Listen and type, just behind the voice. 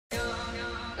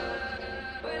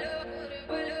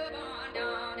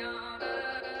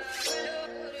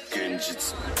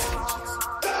digits.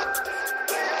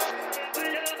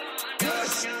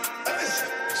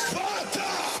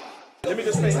 Let me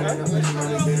just say, let me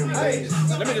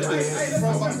just say.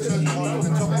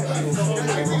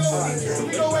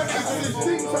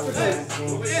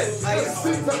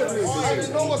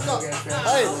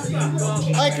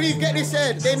 Hey, please get this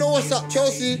head. They know what's up,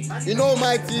 Chelsea. You know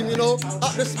my team, you know,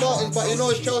 up the Spartans, but you know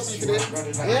it's Chelsea today.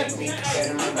 Yeah?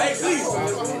 Hey, please.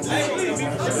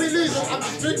 If we lose, I'm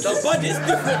just drinking. The budget's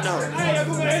different now.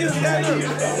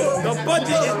 The budget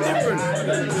is different.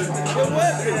 We're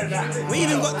working. We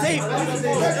even got tape.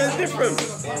 It's different.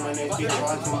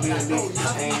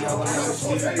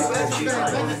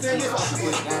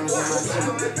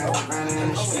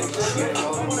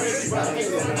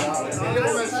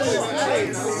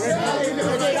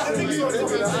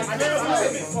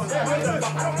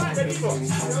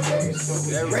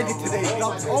 They're ready today.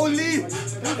 Only in the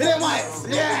mics.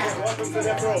 Yeah.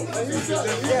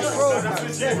 Yes, bro.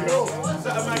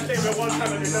 That man came here one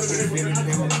time and he's never been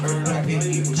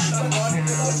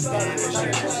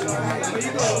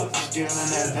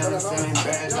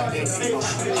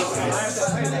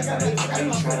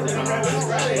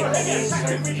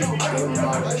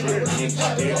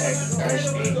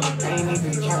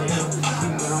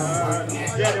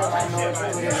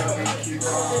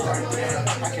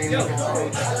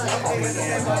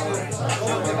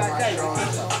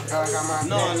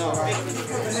No.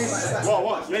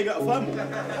 What? You ain't got a fun?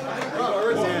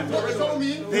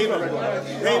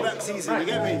 Payback season, you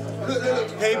get me?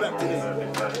 Payback today.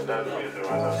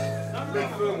 Red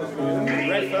film.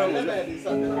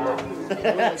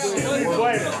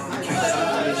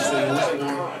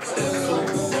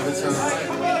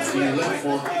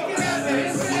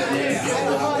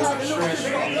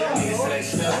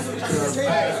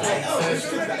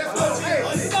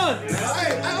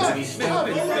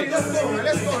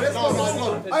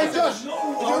 Hey Josh,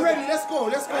 you ready? Let's go.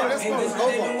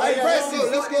 Hey Pressy,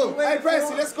 let's go. Hey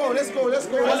Pressy, let's go. We're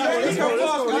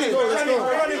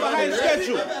running behind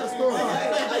schedule.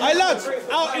 Hey lads,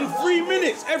 out in 3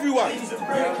 minutes, everyone.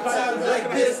 Like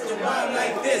this, to rhyme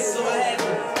like this, so I had to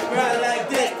ride like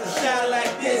this, to shine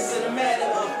like this, in a matter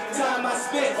of time I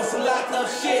spent on some locked up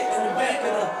shit in the back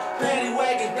of the paddy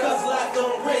wagon, cuffs locked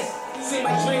on wrist. See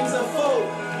my dreams unfold,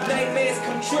 nightmares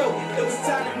come true. It was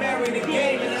time to marry the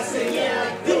game, and I said, yeah, I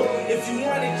do. If you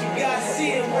want it, you gotta see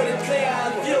it, what a player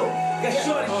I do. Got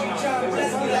shorty, she tryna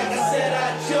bless me like I said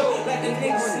I choke. Like the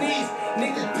nigga sneeze,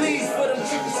 nigga please, for them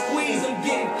triple squeeze, I'm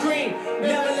getting cream.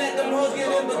 Never let them hoes get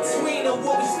in between of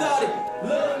what we started.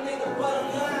 Little nigga,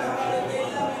 bottom line, how did they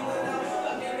love me when I was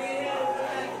stuck in the air?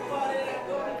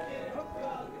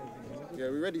 Yeah,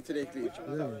 we're ready today, Cleve.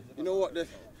 You know what? The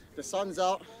sun's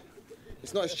out.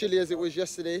 It's not as chilly as it was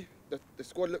yesterday. The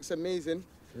squad looks amazing.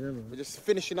 Yeah, man. We're just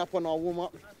finishing up on our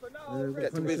warm-up.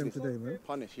 Get to business. Today, man.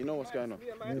 Punish, you know what's going on.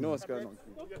 You know what's going on.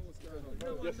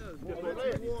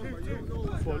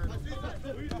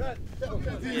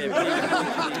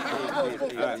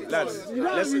 Alright, lads,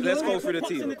 let's go through the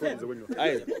team.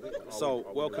 Hey, so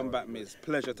welcome back, Miz.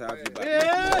 Pleasure to have you back.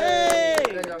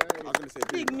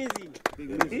 Big Mizzy.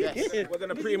 We're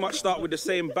gonna pretty much start with the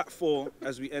same back four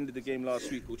as we ended the game last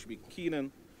week, which would be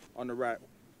Keenan on the right,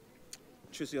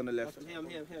 Trissy on the left. I'm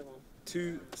here.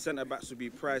 Two centre backs would be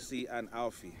Pricey and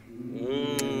Alfie.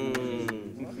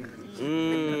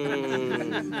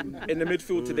 In the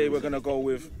midfield today, we're gonna go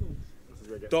with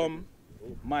Dom,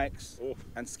 Mikes,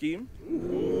 and Scheme.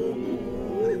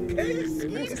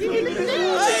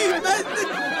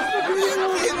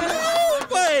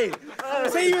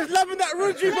 Say you was loving that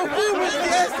Rodri performance.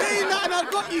 Yeah, say that and I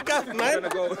got you, Gaff, man.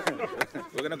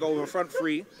 We're gonna go with a front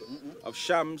three of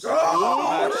Shams. Wait,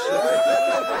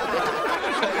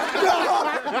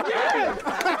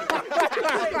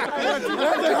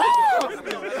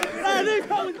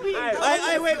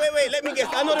 let me guess.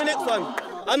 I know the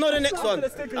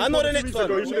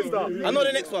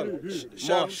next one.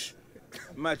 Shams,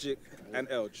 Magic, and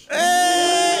Elge.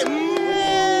 Hey,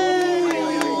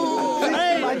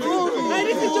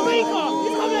 this is Jamaica.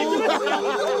 He's coming to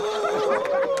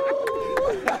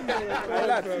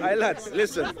Hey lads,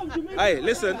 listen. Hey,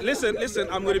 listen.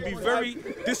 I'm going to be very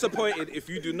disappointed if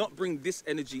you do not bring this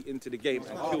energy into the game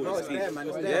and kill this team.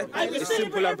 Yeah, it's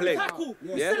simple and plain.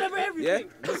 Yeah.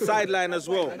 Sideline as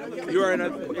well. You are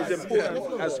as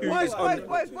important as who is on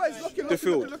the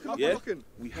field. Yeah,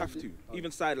 we have to.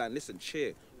 Even sideline. Listen,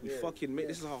 cheer. We fucking make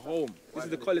this is our home. This is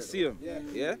the Coliseum.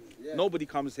 Yeah. Nobody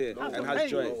comes here and has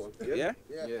joy. Yeah.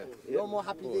 No more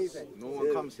happy days. No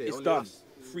one comes here. It's done.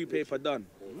 Free paper done.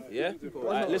 Yeah?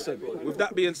 Alright, listen, with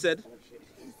that being said,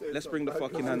 Let's bring the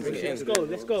fucking hands in. Let's go,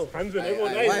 let's go. Hands in,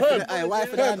 everyone. Hey, Why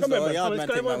for the hands though? Yard man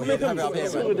thing, man. Have it up here,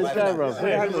 man.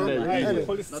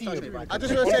 I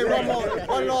just want to say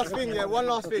one last thing, yeah, one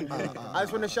last thing. I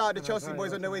just want to shout out the Chelsea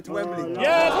boys on their way to Wembley.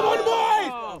 Yeah, come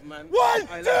on, boys!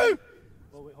 1, 2!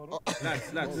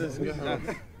 Lads.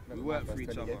 We work for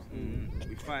each other.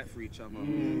 We fight for each other.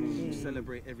 We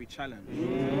celebrate every challenge.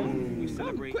 We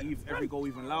celebrate every goal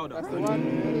even louder.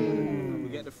 We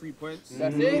get the 3 points.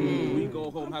 That's it. We go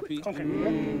home happy.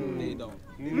 They don't.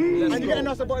 And you're getting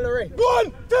us a bottle of rain.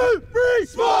 1, 2, 3,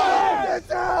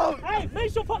 Spartans! Hey,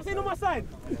 make sure Pop's in on my side.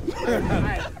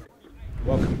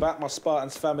 Welcome back, my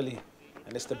Spartans family.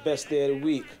 And it's the best day of the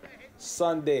week,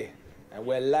 Sunday. And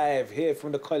we're live here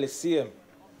from the Coliseum.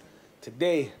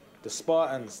 Today, the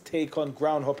Spartans take on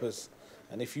Groundhoppers.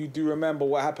 And if you do remember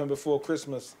what happened before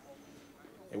Christmas,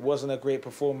 it wasn't a great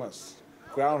performance.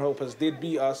 Groundhoppers did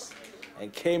beat us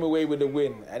and came away with the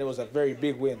win, and it was a very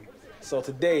big win. So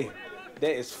today,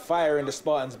 there is fire in the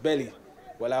Spartans' belly.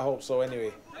 Well, I hope so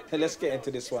anyway. Let's get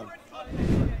into this one.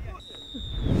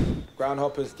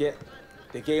 Groundhoppers get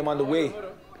the game underway.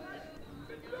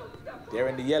 They're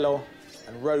in the yellow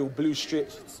and royal blue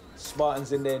strip.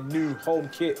 Spartans in their new home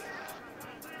kit.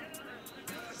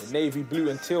 The navy blue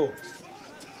and teal.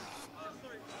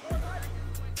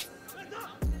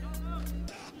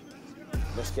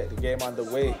 Let's get the game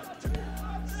underway.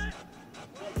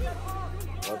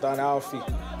 Well done, Alfie.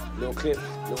 Little clip,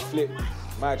 little flip.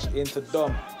 Match into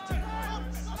Dom.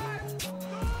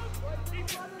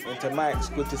 Into Max.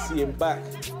 Good to see him back.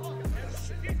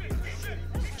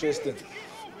 Tristan.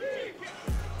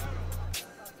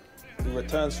 He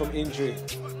returns from injury.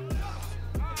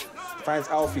 Finds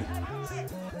Alfie.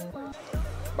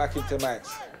 Back into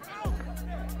Max.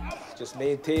 Just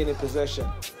maintaining possession.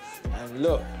 And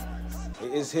look,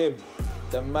 it is him,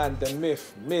 the man, the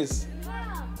myth, Miz,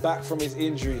 back from his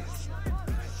injury.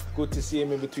 Good to see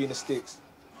him in between the sticks.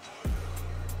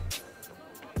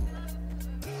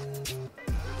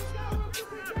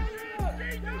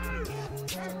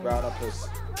 Groundhoppers.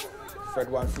 Fred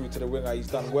one through to the winger, he's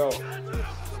done well.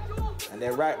 And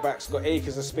their right back's got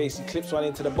acres of space, he clips one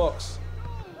into the box.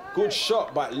 Good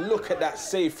shot, but look at that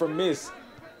save from Miz.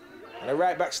 And the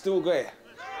right back still got it.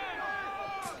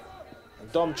 And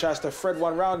Dom tries to thread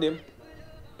one round him.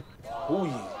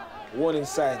 Ooh, warning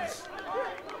signs.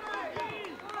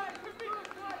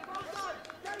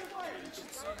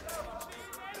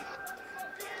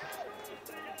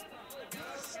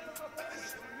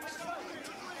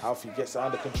 Alfie gets it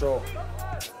under control.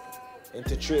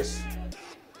 Into Tris.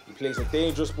 He plays a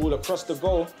dangerous ball across the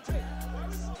goal.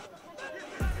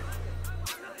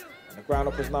 And the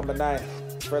Groundhoppers number 9.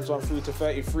 Threads one through to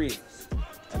 33.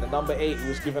 And the number 8 who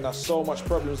was giving us so much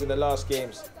problems in the last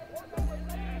games.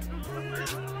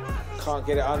 Can't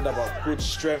get it under, but good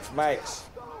strength, Mikes.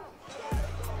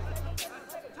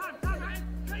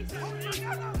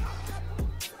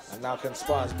 And now can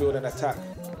Spartans build an attack?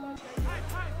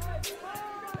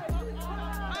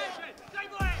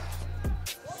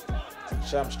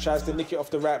 Shams tries to nick it off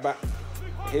the right back.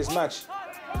 Here's Match.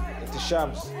 Into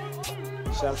Shams.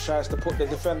 Shams tries to put the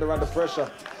defender under pressure,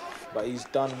 but he's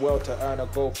done well to earn a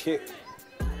goal kick.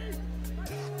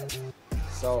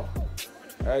 So,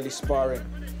 early sparring.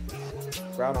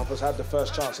 Groundhoppers had the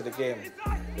first chance of the game.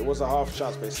 It was a half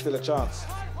chance, but it's still a chance.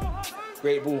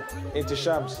 Great ball into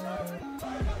Shams.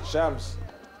 Shams.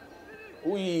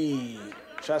 Ooh.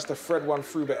 Tries to thread one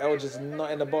through, but Elge is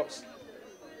not in the box.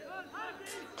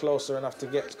 Closer enough to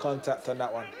get contact on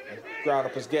that one. And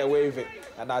Groundhoppers get away with it.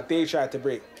 And now they tried to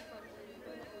break.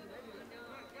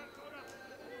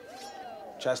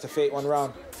 Tries to fake one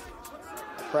round.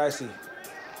 Pricey.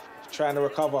 Trying to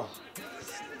recover.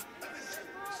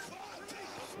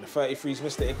 And the 33's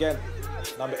missed it again.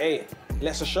 Number 8.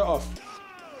 Lets a shot off.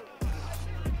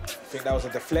 I think that was a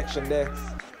deflection there.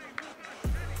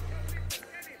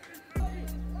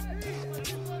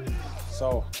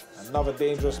 So, another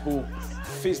dangerous ball.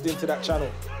 Fizzed into that channel,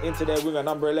 into their winger,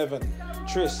 number 11.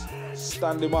 Tris,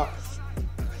 stand him up.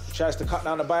 Tries to cut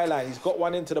down the byline. He's got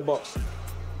one into the box.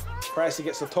 Pricey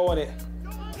gets a toe on it.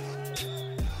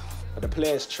 But the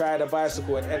players tried a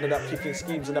bicycle and ended up kicking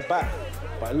schemes in the back.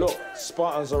 But look,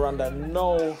 Spartans are under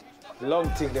no long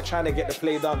thing. They're trying to get the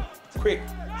play done quick.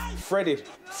 Threaded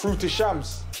through to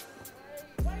Shams.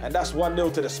 And that's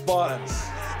 1-0 to the Spartans.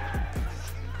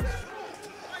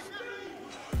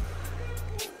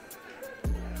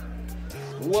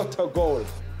 What a goal.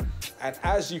 And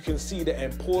as you can see, the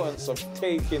importance of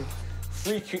taking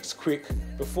free kicks quick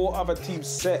before other teams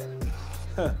set.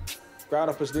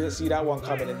 Groundhoppers didn't see that one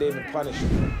coming and they've been punished.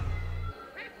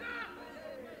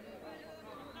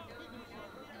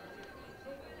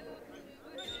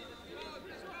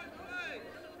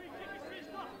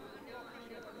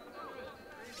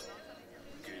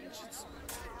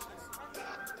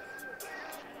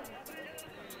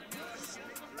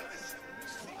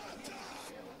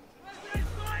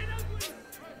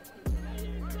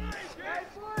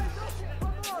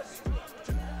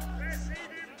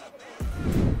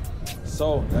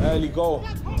 So, an early goal,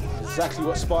 exactly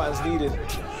what Spartans needed.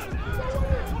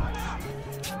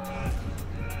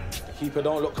 The keeper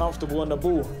don't look comfortable on the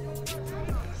ball.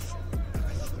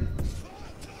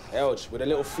 Elge with a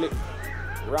little flick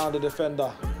around the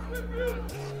defender. And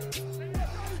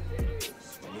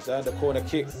he's earned a corner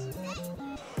kick.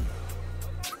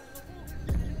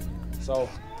 So,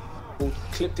 ball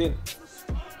clipped in.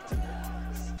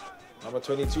 Number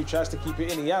 22 tries to keep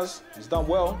it in. He has. He's done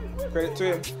well. Credit to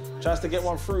him. Tries to get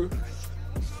one through.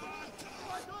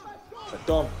 But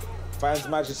Dom finds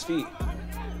Madge's feet.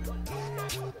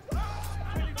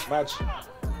 Madge,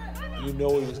 you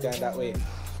know he was going that way.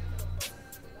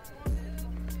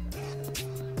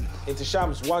 Into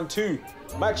Shams,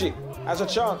 1-2. Magic has a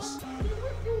chance.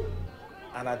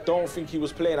 And I don't think he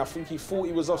was playing. I think he thought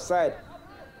he was offside.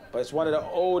 But it's one of the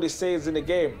oldest saves in the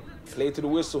game. Play to the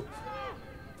whistle.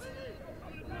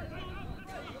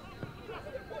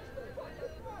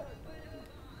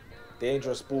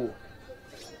 Dangerous ball.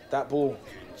 That ball,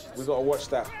 we got to watch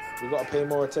that. We got to pay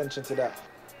more attention to that.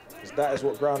 Because that is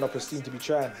what ground-uppers seem to be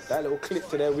trying. That little clip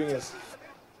to their wingers.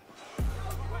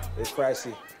 It's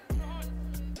pricey.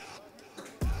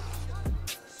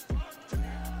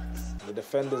 The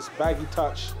defender's baggy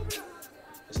touch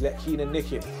has let Keenan nick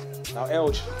him. Now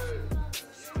Elge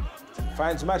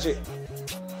finds Magic.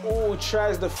 Oh,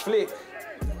 tries the flick.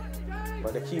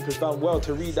 But the keeper's done well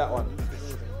to read that one.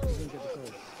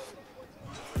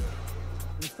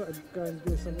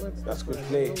 That's good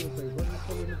play.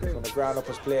 From the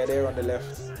ground-uppers player there on the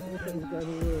left.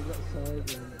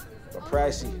 But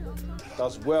Pricey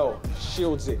does well,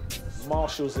 shields it,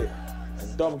 marshals it,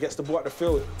 and Dom gets the ball at the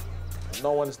field. And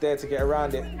no one's there to get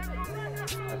around it.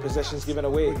 And possession's given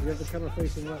away. You have the camera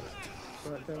facing right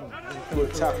down.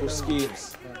 Good tackle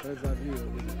schemes.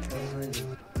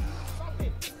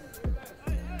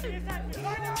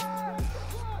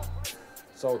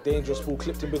 So dangerous ball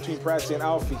clipped in between Pricey and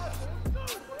Alfie.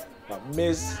 But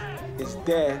Miz is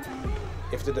there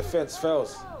if the defense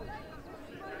fails.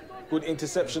 Good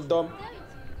interception, Dom.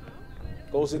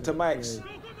 Goes into Mike's.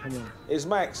 Come on. Here's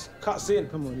Mike's. Cuts in.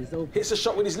 Come on, he's open. Hits a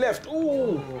shot with his left.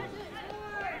 Ooh.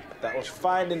 That was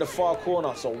fine in the far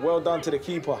corner. So well done to the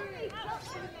keeper.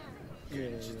 Yeah.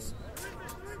 That's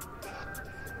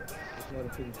not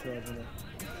a big charge in there.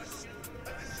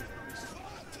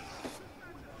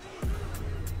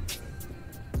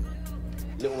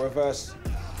 Little reverse.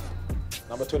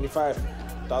 Number 25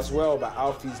 does well, but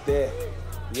Alfie's there.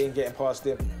 He ain't getting past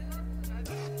him.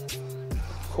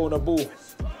 Corner ball.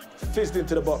 Fizzed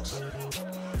into the box.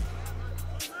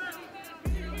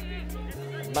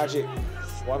 Magic.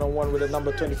 One-on-one with the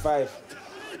number 25.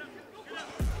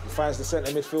 He finds the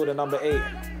centre midfielder, number 8. And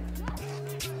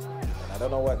I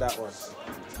don't know what that was.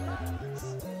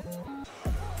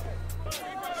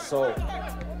 So,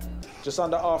 just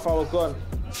under half hour gone.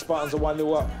 Spartans are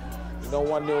 1-0 up. You know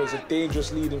 1-0 is a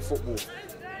dangerous lead in football.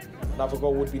 Another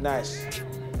goal would be nice.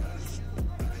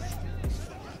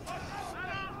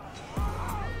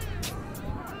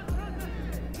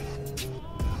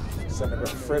 Centre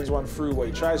threads one through what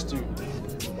he tries to.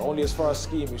 But only as far as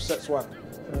scheme, who sets one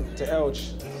to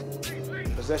Elge.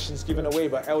 Possession's given away,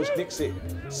 but Elge nicks it.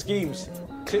 Schemes,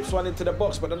 clips one into the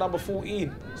box, but the number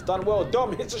 14 it's done well.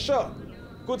 Dom hits a shot.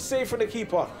 Good save from the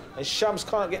keeper. And Shams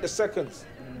can't get the seconds.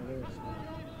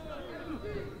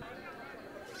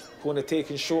 Corner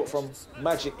taken short from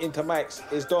Magic into Mike's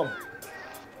is Dom.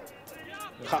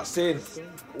 Cuts in.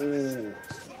 Ooh.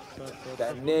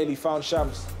 That nearly found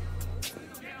Shams.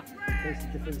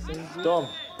 Dom.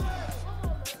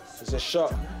 It's a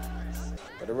shot.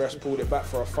 But the refs pulled it back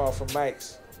for a foul from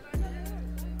Mike's.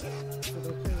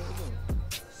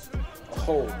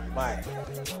 Oh my.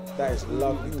 That is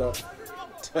lovely, Dom.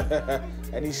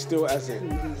 And he still has it.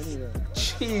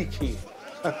 Cheeky.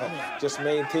 Just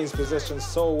maintains possession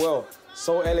so well.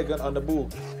 So elegant on the ball.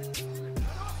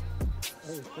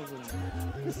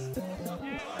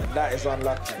 And that is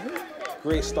unlucky.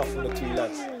 Great stuff from the two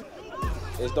lads.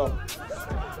 Here's Dom.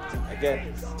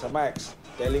 Again, to Max.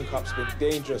 Their link-up's been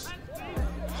dangerous.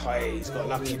 Hey, he's got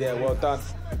lucky there. Well done.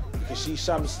 You can see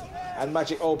Shams and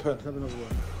Magic open.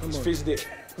 He's fizzed it.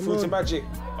 Through to Magic.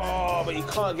 Oh, but you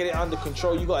can't get it under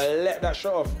control. You got to let that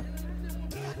shot off.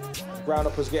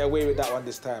 Ground-uppers get away with that one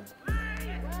this time. And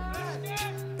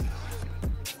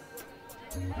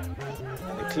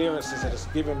the clearances are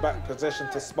just giving back possession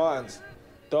to Spartans.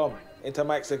 Dom into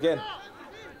Mike's again.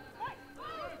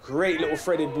 Great little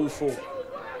threaded ball fall.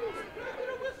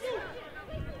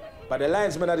 But the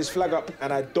linesman had his flag up,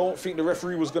 and I don't think the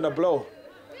referee was going to blow.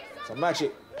 So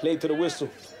Magic played to the whistle.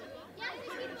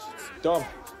 Dom.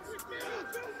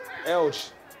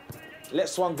 Elge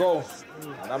lets one go.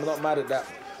 And I'm not mad at that.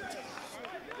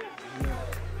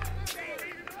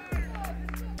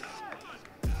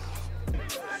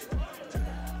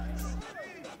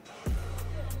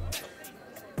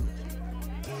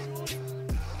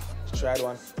 He's tried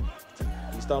one.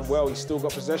 He's done well. He's still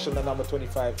got possession at number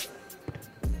 25.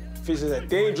 Fizz is a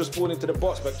dangerous ball into the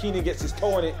box, but Keenan gets his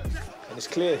toe on it, and it's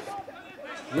clear.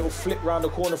 Little flip round the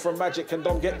corner from Magic. Can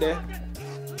Dom get there?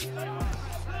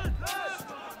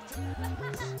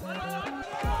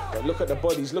 But look at the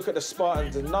bodies. Look at the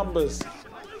Spartans, the numbers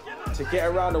to get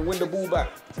around and win the ball back.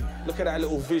 Look at that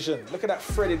little vision. Look at that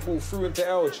threaded ball through into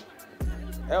Elge.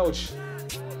 Elge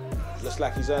looks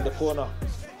like he's earned the corner,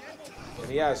 and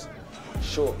he has.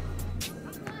 Short.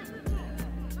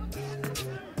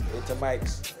 Into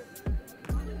Mike's.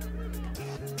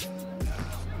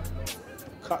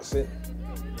 Cuts it.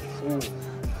 Ooh,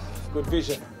 good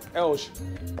vision. Elge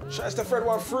tries to thread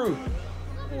one through.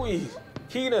 Ooh,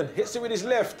 Keenan hits it with his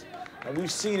left, and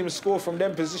we've seen him score from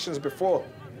them positions before.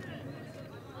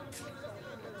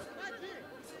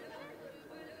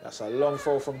 That's a long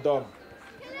throw from Dom.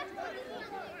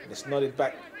 And it's nodded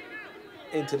back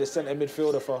into the centre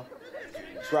midfielder for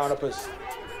ground-uppers.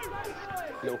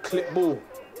 Little clip ball.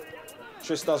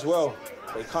 Tris does well,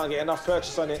 but he can't get enough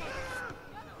purchase on it.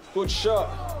 Good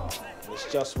shot.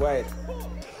 It's just wide.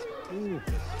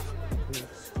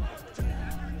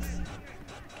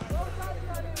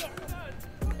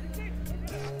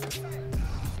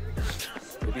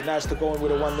 It'd be nice to go in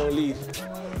with a 1-0 lead.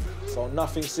 So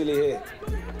nothing silly here.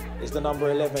 It's the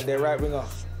number 11, their right winger.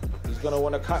 He's gonna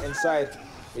want to cut inside,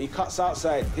 but he cuts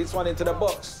outside. Hits one into the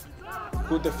box.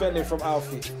 Good defending from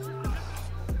Alfie.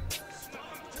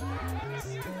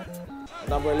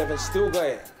 Number 11 still got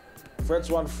it. Threads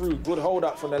one through. Good hold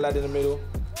up from the lad in the middle.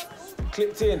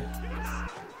 Clipped in.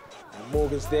 And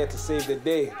Morgan's there to save the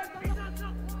day.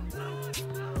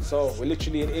 So we're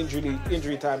literally in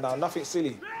injury time now. Nothing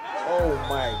silly. Oh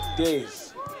my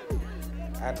days.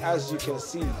 And as you can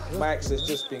see, Max has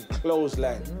just been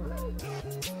clotheslined.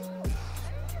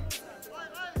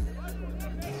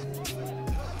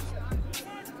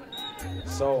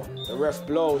 So the ref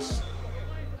blows.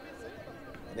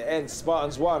 In the end,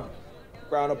 Spartans 1,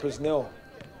 ground-uppers 0.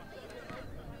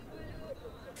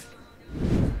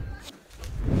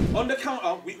 On the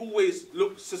counter, we always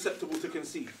look susceptible to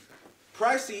concede.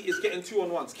 Pricey is getting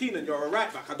 2-on-1s. Keenan, you're a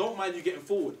right back. I don't mind you getting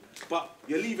forward, but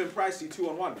you're leaving Pricey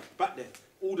 2-on-1 back there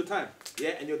all the time.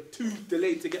 Yeah, and you're too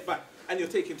delayed to get back, and you're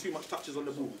taking too much touches on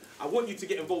the ball. I want you to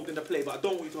get involved in the play, but I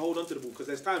don't want you to hold on to the ball because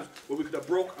there's times where we could have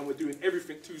broke and we're doing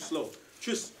everything too slow.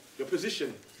 Just your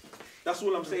positioning. That's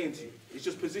all I'm saying to you. It's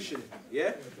just positioning,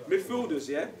 yeah? Midfielders,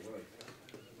 yeah?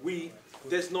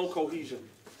 There's no cohesion.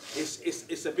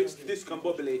 It's a bit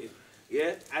discombobulated,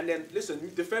 yeah? And then,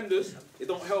 listen, defenders, it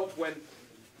don't help when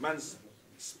man's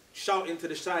shouting to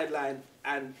the sideline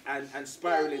and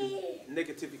spiraling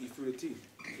negativity through the team,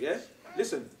 yeah?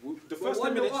 Listen, the first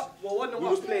 10 minutes, we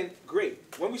was playing great.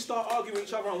 When we start arguing with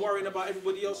each other and worrying about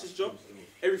everybody else's job,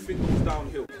 everything goes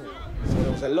downhill. So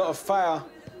there was a lot of fire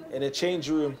in the change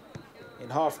room in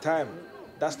half time.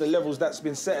 That's the levels that's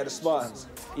been set at the Spartans.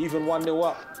 Even 1-0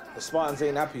 up, the Spartans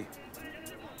ain't happy.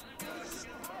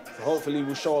 So hopefully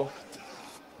we'll show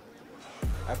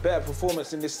a better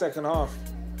performance in this second half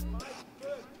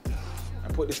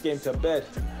and put this game to bed.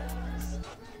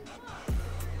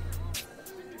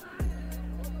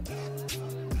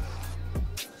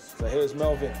 So here's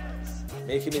Melvin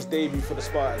making his debut for the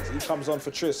Spartans. He comes on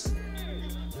for Tris.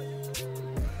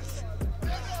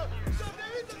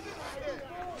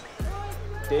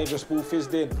 Dangerous ball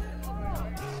fizzed in.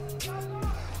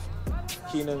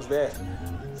 Keenan's there.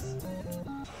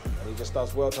 And he just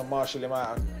does well to marshal him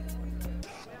out.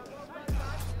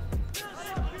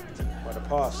 But the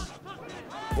pass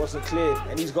wasn't cleared.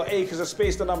 And he's got acres of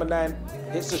space to number 9.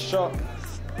 Hits a shot.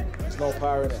 There's no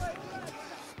power in it.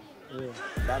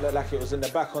 That looked like it was in the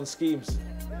back on schemes.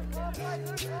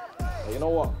 But you know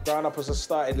what? Ground-uppers have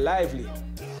started lively.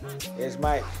 Here's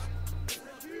Mike.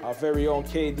 Our very own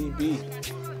KDB.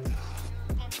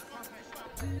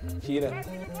 Keenan.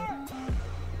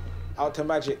 Out to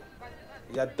Magic.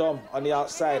 He had Dom on the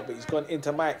outside, but he's gone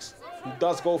into Mike's, who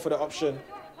does go for the option.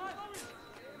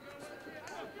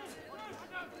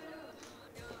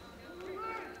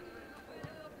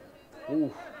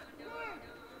 Ooh.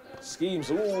 Schemes.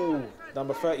 Ooh.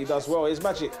 Number 30 does well. Here's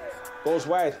Magic. Goes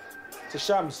wide to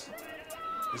Shams.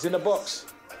 He's in the box.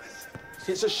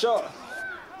 Hits a shot.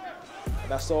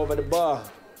 And that's over the bar.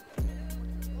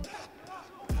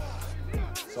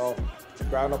 So,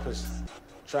 ground-uppers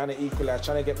trying to equalize,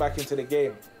 trying to get back into the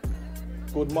game.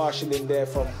 Good marshalling there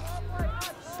from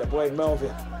the boy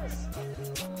Melvin.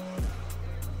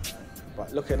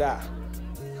 But look at that.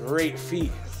 Great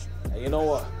feet. And you know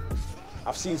what?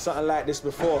 I've seen something like this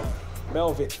before.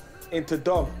 Melvin into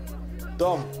Dom.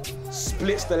 Dom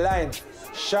splits the line.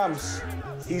 Shams,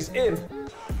 he's in.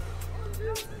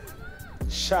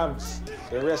 Shams,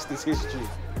 the rest is history.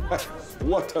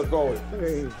 What a goal.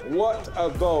 What a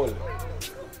goal.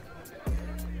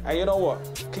 And you know what?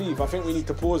 Cleve, I think we need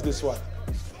to pause this one.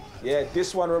 Yeah,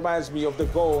 this one reminds me of the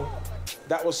goal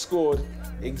that was scored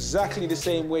exactly the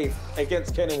same way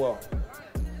against Kennywell.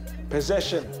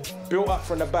 Possession, built up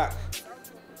from the back.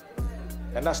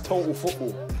 And that's total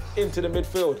football. Into the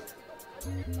midfield.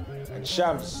 And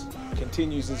Shams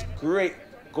continues his great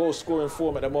goal-scoring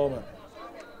form at the moment.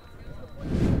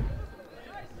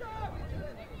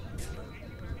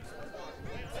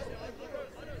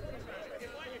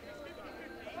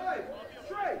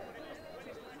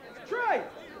 Try!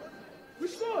 We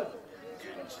scored!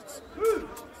 Who?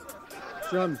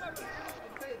 Shams.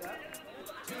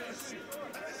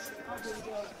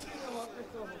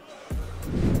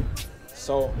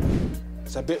 So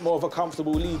it's a bit more of a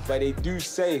comfortable lead, but they do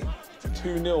say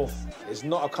 2-0 is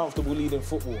not a comfortable lead in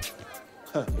football.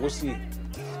 We'll see.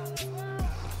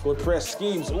 Good press,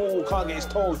 schemes. Oh, can't get his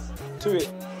toe to it.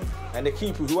 And the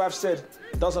keeper, who I've said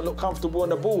doesn't look comfortable on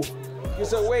the ball,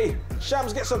 gets away.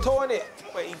 Shams gets a toe on it,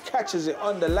 but he catches it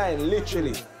on the line,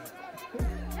 literally.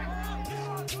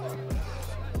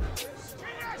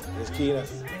 There's Keenan.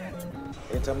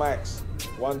 Into Max.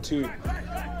 1-2.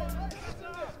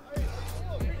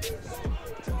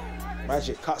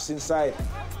 Magic cuts inside.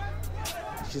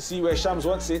 You can see where Shams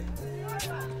wants it.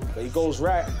 But he goes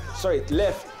right. Sorry,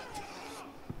 left.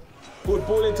 Good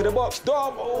ball into the box.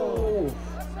 Dom! Oh!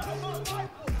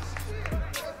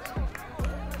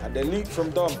 And the leap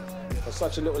from Dom for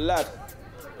such a little lad.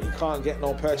 But he can't get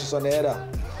no purchase on the header.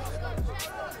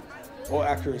 Or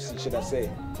accuracy, should I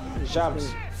say.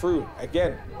 Shams through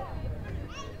again.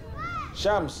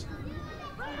 Shams.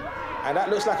 And that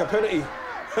looks like a penalty.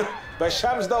 But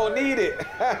Shams don't need it.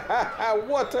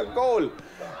 What a goal.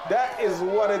 That is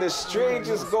one of the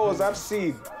strangest goals I've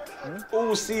seen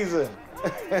all season.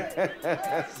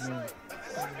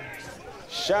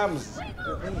 Shams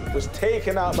was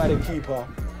taken out by the keeper,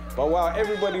 but while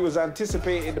everybody was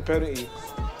anticipating the penalty,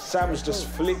 Shams just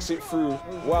flicks it through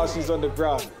whilst he's on the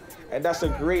ground. And that's a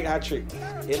great hat-trick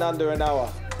in under an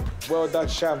hour. Well done,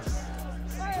 Shams.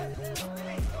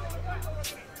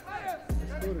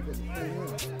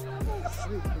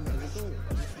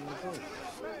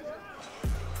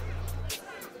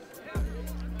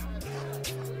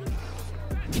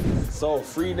 So,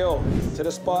 3-0 to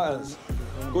the Spartans.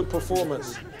 Good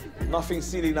performance. Nothing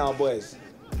silly now, boys.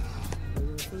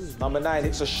 Number 9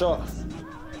 hits a shot.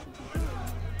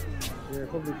 Yeah,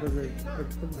 probably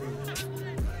because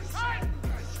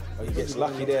Oh, he gets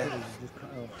lucky there.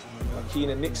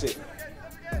 Keenan nicks it.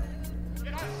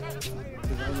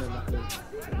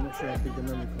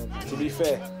 To be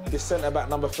fair, this centre-back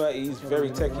number 30, he's very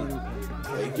techy.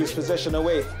 He gives possession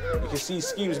away. You can see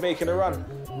Schemes making a run.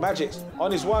 Magic's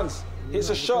on his ones, hits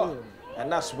a shot,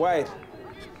 and that's wide.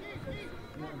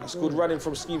 That's good running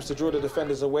from Schemes to draw the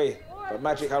defenders away. But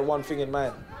Magic had one thing in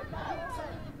mind.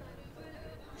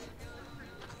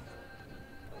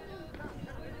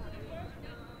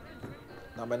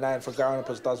 Number 9 for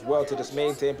Garanopus does well to just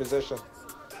maintain possession.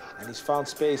 And he's found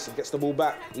space and gets the ball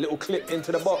back. Little clip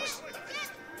into the box.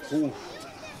 Ooh.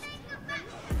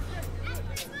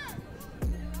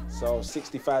 So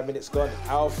 65 minutes gone.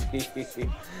 Alfie.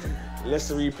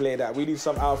 Let's replay that. We need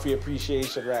some Alfie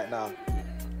appreciation right now.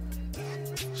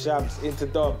 Shams into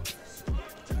Dom.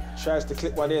 Tries to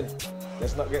clip one in.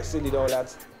 Let's not get silly though,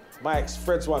 lads. Mike's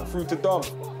threads one through to Dom.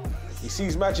 He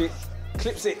sees Magic.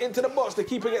 Clips it into the box. The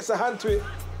keeper gets a hand to it.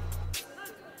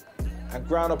 And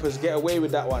Groundhoppers get away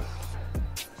with that one.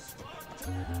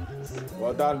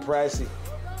 Well done, Pricey.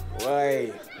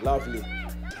 Way, lovely.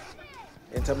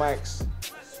 Into Mike's.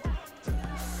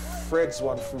 Threads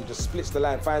one through, just splits the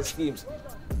line, finds Schemes.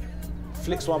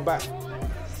 Flicks one back.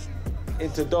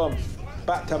 Into Dom.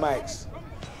 Back to Mike's.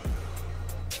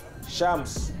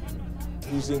 Shams,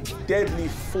 who's in deadly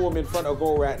form in front of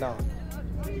goal right now.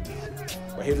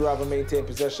 But he'd rather maintain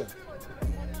possession.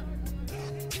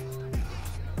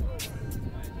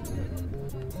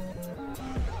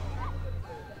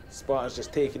 Spartans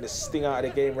just taking the sting out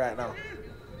of the game right now.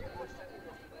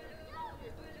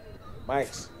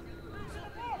 Mike's.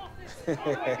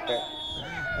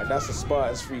 And that's a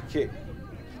Spartans free kick.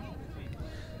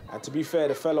 And to be fair,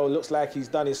 the fellow looks like he's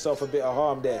done himself a bit of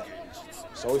harm there.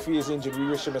 So if he is injured, we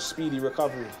wish him a speedy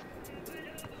recovery.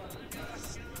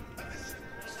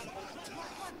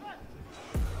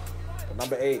 But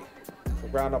number 8 for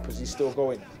ground up as he's still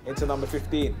going. Into number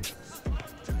 15.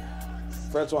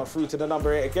 Threads one through to the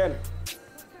number 8 again.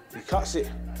 He cuts it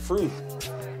through.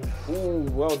 Ooh,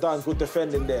 well done. Good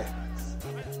defending there.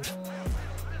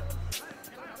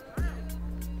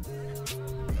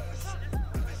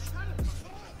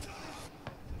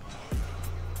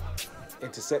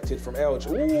 Intercepted from Elge.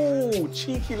 Ooh,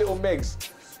 cheeky little Megs.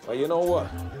 But you know what?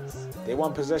 They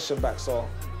won possession back, so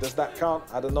does that count?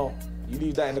 I don't know. You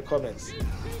leave that in the comments.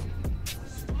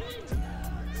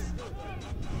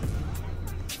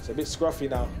 It's a bit scruffy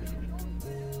now.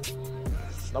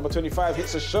 Number 25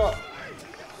 hits a shot.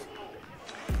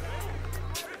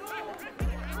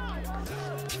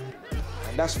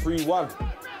 And that's 3-1.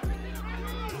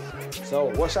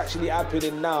 So what's actually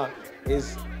happening now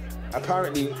is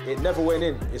apparently it never went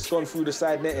in. It's gone through the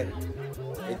side netting.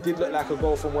 It did look like a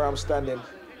goal from where I'm standing,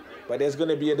 but there's going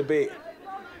to be a debate.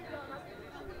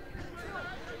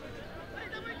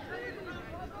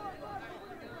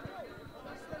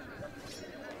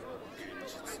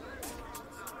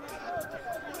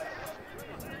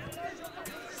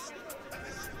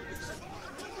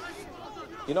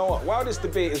 You know what, while this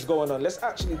debate is going on, let's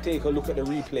actually take a look at the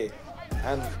replay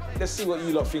and let's see what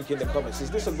you lot think in the comments. Is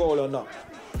this a goal or not?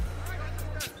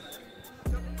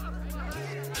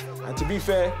 And to be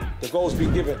fair, the goal's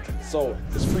been given, so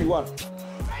it's 3-1.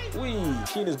 Whee,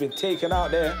 Keenan's been taken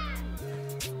out there.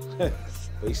 But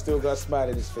he's still got a smile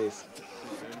in his face.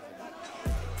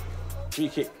 Free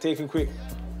kick, taken quick.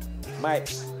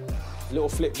 Mike's, little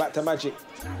flick back to Magic.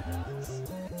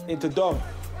 Into Dom.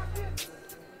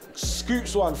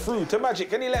 Scoops one through to Magic.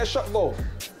 Can he let a shot go?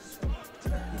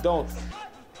 He don't.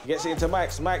 He gets it into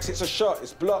Mike's. Mike's hits a shot.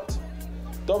 It's blocked.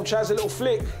 Dom tries a little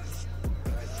flick.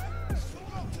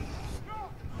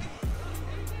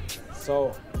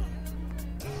 So,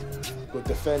 good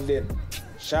defending.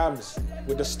 Shams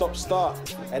with the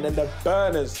stop-start. And then the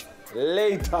burners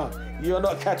later. You're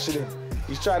not catching him.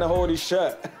 He's trying to hold his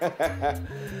shirt.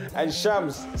 And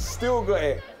Shams still got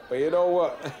it. But you know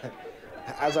what?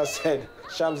 As I said,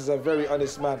 Shams is a very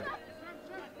honest man.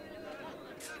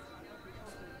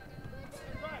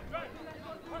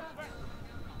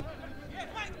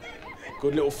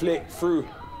 Good little flick through.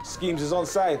 Schemes is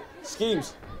onside.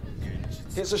 Schemes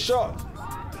hits a shot.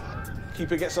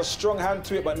 Keeper gets a strong hand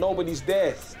to it, but nobody's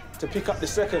there to pick up the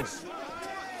seconds.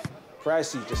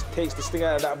 Pricey just takes the sting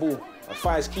out of that ball and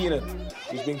finds Keenan.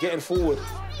 He's been getting forward.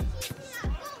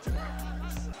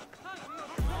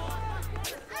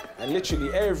 And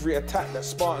literally every attack that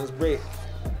Spartans break,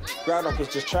 ground uppers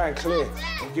just try and clear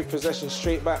and give possession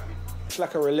straight back. It's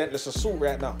like a relentless assault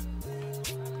right now.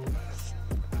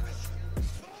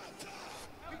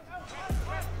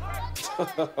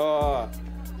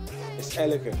 It's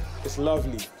elegant, it's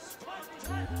lovely.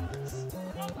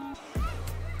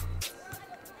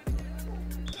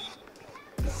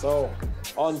 So,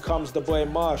 on comes the boy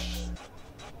Marsh.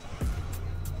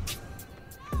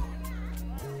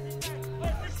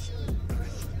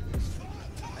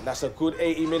 And that's a good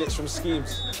 80 minutes from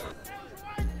Schemes.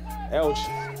 Elge,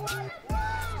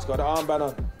 he's got the armband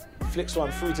on. Flicks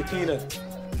one through to Keenan.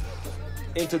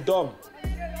 Into Dom.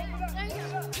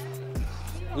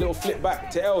 Little flip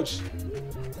back to Elge.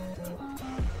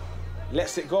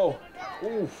 Lets it go.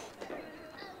 Oof.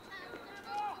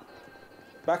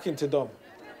 Back into Dom.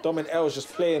 Dom and Elge just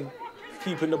playing,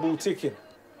 keeping the ball ticking.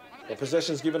 The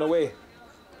possession's given away.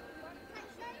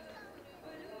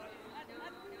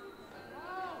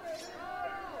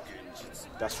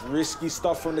 That's risky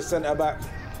stuff from the centre back,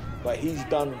 but he's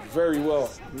done very well.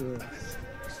 Yeah,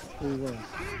 very well.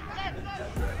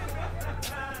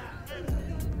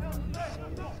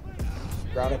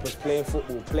 Ground up was playing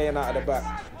football, playing out of the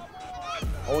back.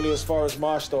 Only as far as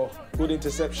Marsh though. Good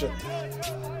interception.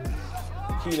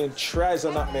 Keenan tries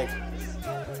a nutmeg.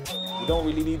 You don't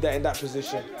really need that in that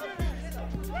position.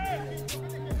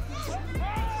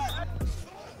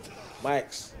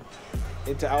 Mike's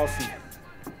into Alfie.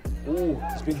 Ooh,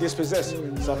 it's been dispossessed.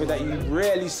 Something that you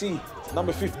rarely see.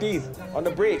 Number 15 on the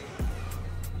break.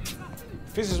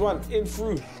 Fizzes one in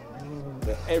through.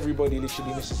 But everybody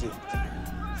literally misses it.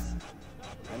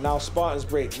 And now Spartans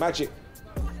break. Magic.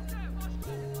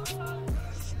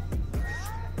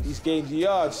 He's gained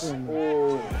yards.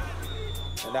 Oh.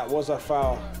 And that was a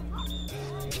foul.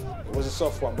 It was a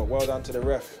soft one, but well done to the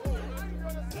ref.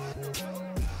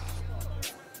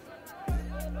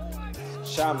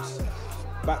 Shams.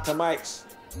 Back to Mike's.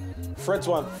 Threads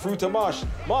one through to Marsh.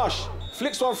 Marsh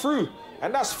flicks one through.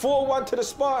 And that's 4-1 to the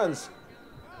Spartans.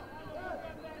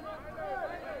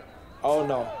 Oh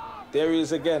no. There he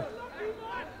is again.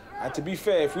 And to be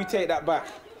fair, if we take that back,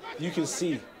 you can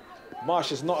see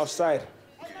Marsh is not offside.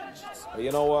 But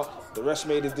you know what? The rest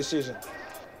made his decision.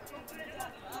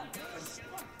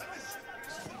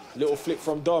 Little flick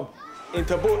from Dom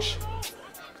into Butch.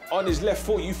 On his left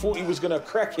foot, you thought he was gonna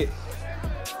crack it.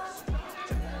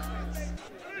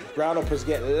 Ground uppers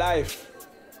get life.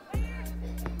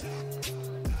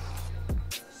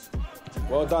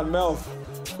 Well done, Melv.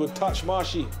 Good touch,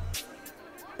 Marshy.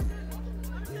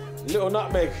 Little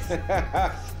nutmeg.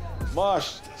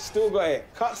 Marsh still got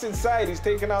it. Cuts inside, he's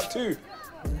taken out 2.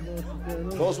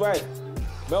 Goes wide.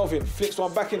 Melvin flicks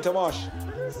one back into Marsh.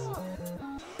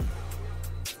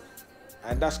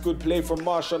 And that's good play from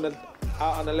Marsh out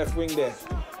on the left wing there.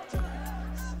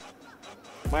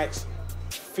 Mikes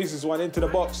fizzes one into the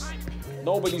box.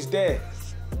 Nobody's there.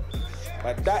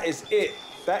 But that is it.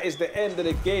 That is the end of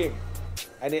the game.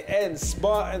 And it ends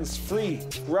Spartans 3,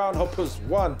 Groundhoppers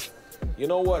 1. You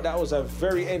know what? That was a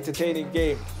very entertaining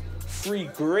game. 3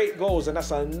 great goals, and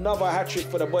that's another hat-trick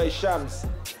for the boy Shams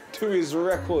to his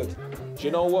record. Do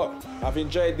you know what? I've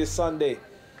enjoyed this Sunday.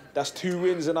 That's 2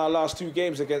 wins in our last 2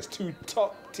 games against 2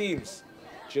 top teams.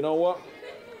 Do you know what?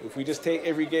 If we just take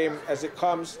every game as it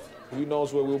comes, who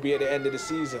knows where we'll be at the end of the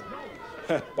season.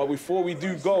 But before we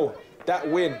do go, that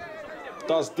win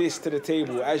does this to the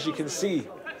table. As you can see,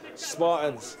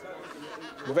 Spartans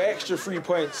with an extra 3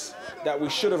 points that we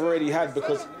should have already had,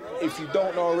 because if you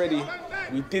don't know already,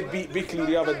 we did beat Bickley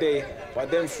the other day, but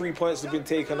then 3 points have been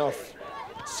taken off.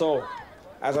 So,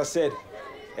 as I said,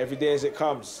 every day as it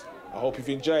comes. I hope you've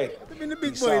enjoyed. Bring the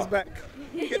big boys back.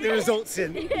 Get the results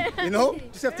in. You know?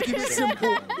 Just have to keep it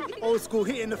simple. Old school,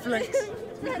 hitting the flanks.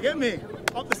 You get me?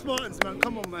 Up the Spartans, man.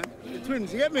 Come on, man. The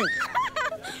twins, you get me?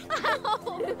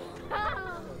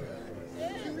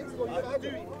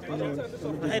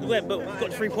 My head wet, but we've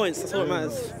got 3 points. That's all that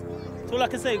matters. That's all I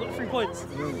can say. We've got 3 points.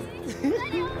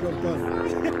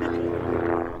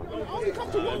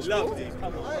 Job done.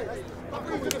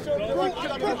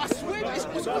 I swear it's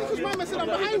because Mama said I'm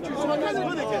behind you, so I can't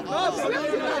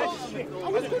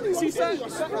see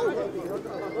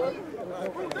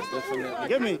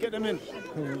Get me, get them in.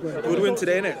 Good win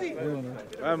today, innit?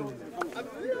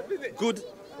 Good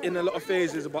in a lot of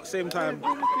phases, but same time,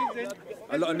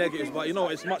 a lot of negatives. But you know,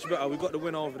 it's much better. We got the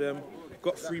win over them,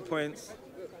 got 3 points.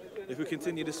 If we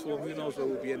continue this form, who knows where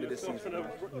we'll be end of this season, man.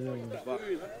 But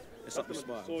it's up to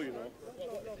Spartans.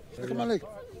 Look at my leg.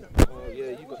 Oh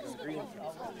yeah, you got the screen.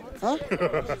 Huh?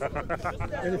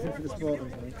 Anything for the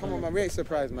Spartans, man. Come on, man. We ain't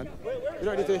surprised, man. We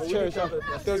don't need to cherish us.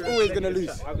 They was always going to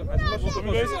lose. No,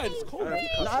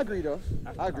 I agree, though.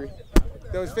 I agree.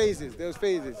 There was phases.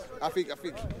 I think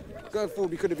going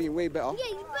forward we could have been way better.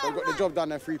 But we got the job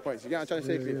done at 3 points. You get what I'm trying to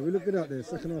say, Cliff? Yeah, we looked good out there.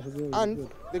 Second half as well. And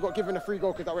they got given a free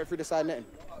goal because that went through the side netting.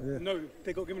 Yeah. No,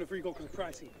 they got given a free goal because of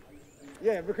pricey.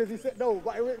 Yeah, because he said no.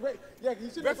 But wait, yeah, he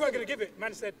should. Ref weren't going to give it.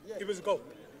 Man said, give us a goal.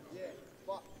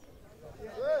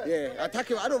 Yeah,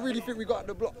 attacking. I don't really think we got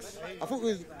the blocks. I thought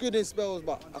we was good in spells,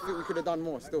 but I think we could have done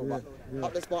more still. But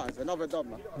up the Spartans, another dub,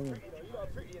 man.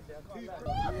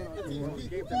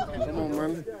 Come on,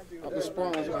 man. Up the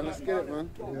Spartans, man. Let's get it, man.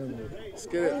 Let's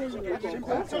get it.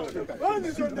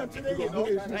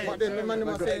 But then the man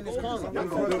might say in his car.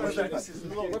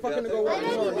 We're fucking go walk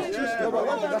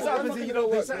that's what happens if you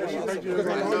don't work Saturday.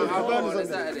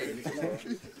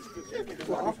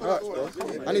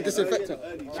 I need disinfectant.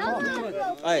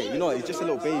 Hey, you know, he's just a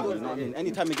little baby, you know what I mean?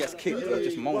 Anytime he gets kicked, he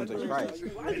just moans and cries.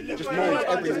 Just moans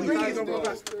every week.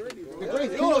 You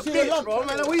can't see the lump, bro,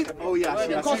 man. Oh, yeah.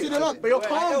 You can't see the lump. But you're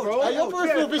calm, bro. Hey, your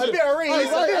peripheral vision. A bit of rain.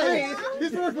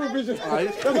 His peripheral vision.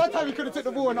 The one time he could have took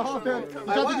the ball in the half turn. He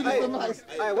tried to do this so nice.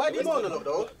 Hey, why do you moan a lot,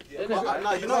 though?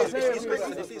 No, you know, it's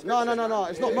great. No.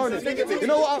 It's not moaning. You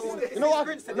know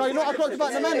what I clocked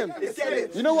about the man?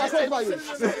 You know what I clocked about you?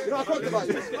 You know what I clocked about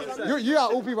you? You are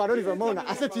all people I don't even moan at.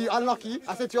 I said to you,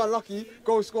 unlucky,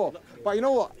 go score. But you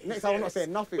know what? Next time I'm not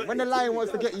saying nothing. When the lion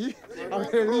wants to get you, I'm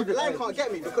going to leave it. The lion can't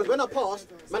get me because when I pass,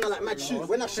 man, I like mad shoot.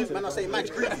 When I shoot, man, I say mad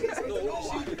greedy.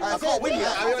 I can't win here.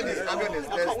 I'll be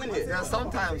honest. I can't win here. There are some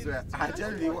times where I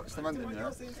generally watch the London, you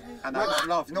know, and I just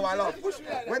laugh. You know why I laugh?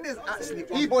 When there's actually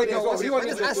when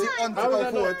it's actually on to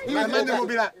go forward, my man will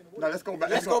be like, no, let's go back.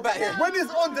 Let's go back here. When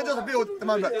it's on to just build, the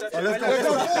man like, oh, let's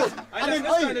go forward. And then,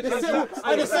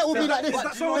 the set will be like this.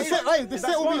 The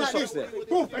set will be like this.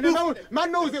 Poof, and the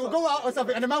man knows it will go out or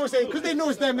something, and the man will say, because they know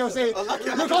it's them, they'll say, you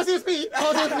can't say it's me, you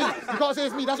can't say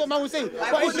it's me. That's what man will say.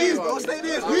 But it's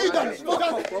you done.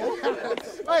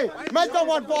 Hey, man done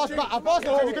one pass back. I passed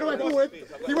it, he could have went forward.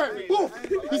 He went, poof.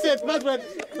 He said, man went,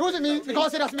 it wasn't me, you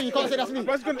can't say that's me, you can't say that's me.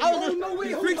 I was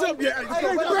You flicked up yet?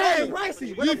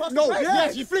 no,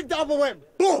 yes, you flicked. picked the other way.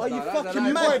 Boom! Are you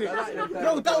fucking mad?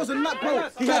 Bro, that was a nut, bro.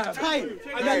 He had time.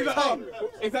 He had time.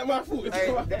 Is that my fault? That's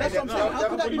what I'm saying. How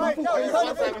could that be my fault?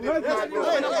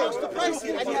 I lost the price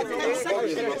and he had 10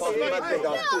 seconds.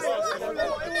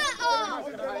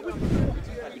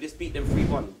 We just beat them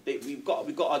 3-1.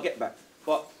 We got our get back.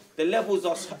 But the levels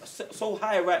are so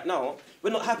high right now.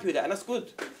 We're not happy with that, and that's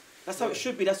good. That's how it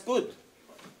should be. That's good.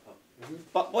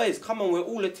 But boys, come on, we're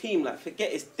all a team. Like,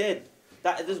 forget it's dead.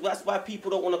 That's why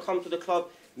people don't want to come to the club.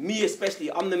 Me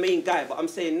especially, I'm the main guy. But I'm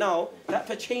saying now, that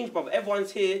for change, brother.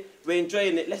 Everyone's here. We're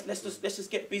enjoying it. Let's just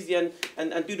get busy and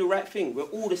do the right thing. We're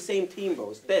all the same team,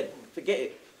 bro. It's dead. Forget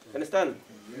it. Understand?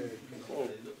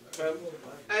 Hey,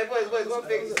 boys, one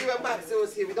thing. You see when Max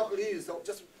was here, we don't lose. So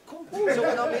just compose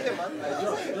when I'm here, man.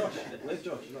 Where's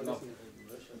Josh?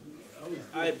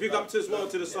 Big up to as well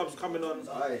to the subs coming on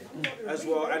as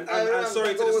well, and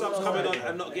sorry to the subs coming on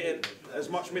and not getting as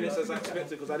much minutes as I expected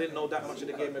because I didn't know that much of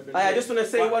the game had been. I just want to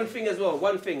say one thing as well.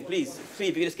 One thing, please.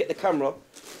 If you just get the camera.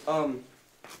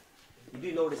 You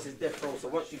do know this is death row, so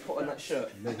once you put on that shirt,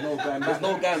 there's no going back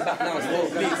now, so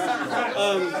please.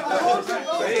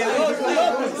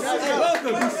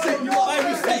 Welcome. We set you up.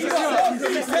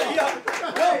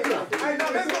 Hey, now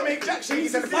let's not make Jack shoot.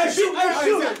 Big shoot.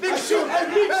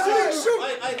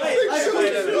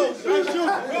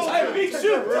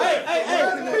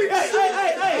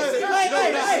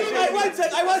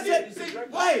 I want it.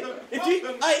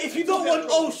 If you don't want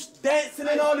Osh dancing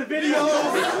in all the videos,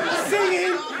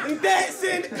 singing and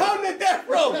dancing, come to death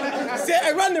row. Say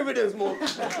I run the rhythms more.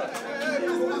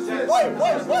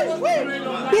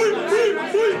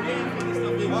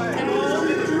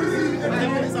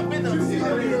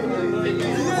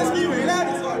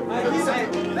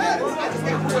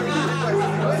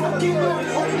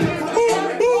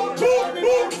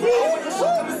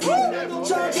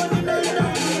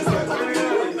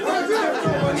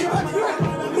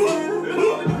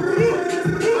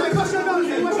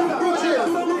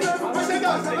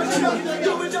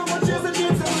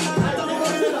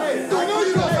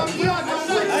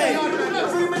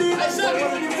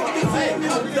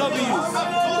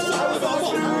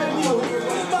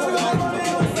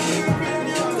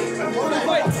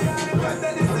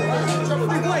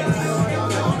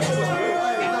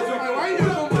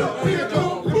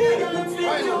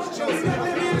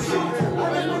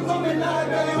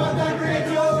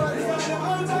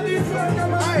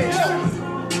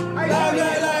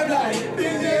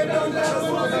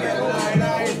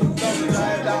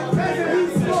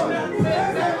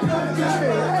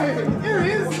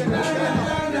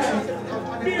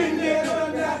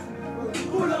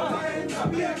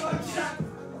 Shot.